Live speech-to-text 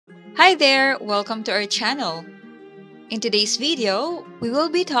Hi there, welcome to our channel. In today's video, we will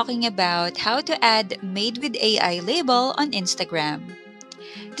be talking about how to add Made with AI label on Instagram.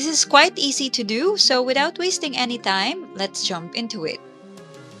 This is quite easy to do, so without wasting any time, let's jump into it.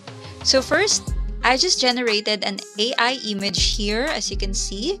 So first, I just generated an AI image here, as you can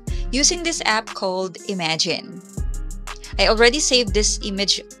see, using this app called Imagen. I already saved this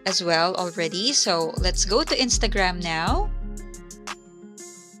image as well already, so let's go to Instagram now.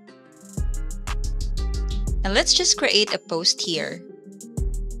 And let's just create a post here.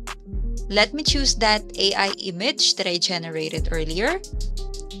 Let me choose that AI image that I generated earlier.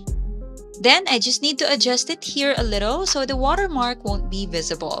 Then I just need to adjust it here a little so the watermark won't be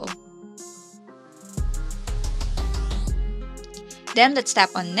visible. Then let's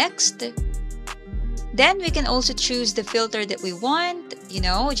tap on next. Then we can also choose the filter that we want,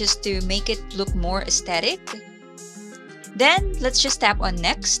 just to make it look more aesthetic. Then let's just tap on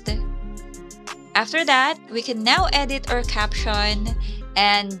next. After that, we can now edit our caption,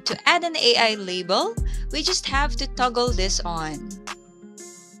 and to add an AI label, we just have to toggle this on.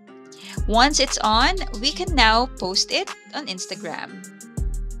 Once it's on, we can now post it on Instagram.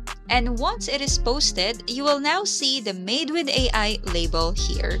 And once it is posted, you will now see the Made with AI label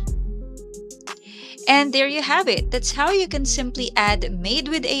here. And there you have it. That's how you can simply add Made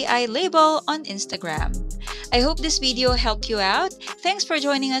with AI label on Instagram. I hope this video helped you out. Thanks for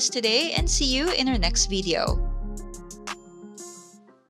joining us today and see you in our next video.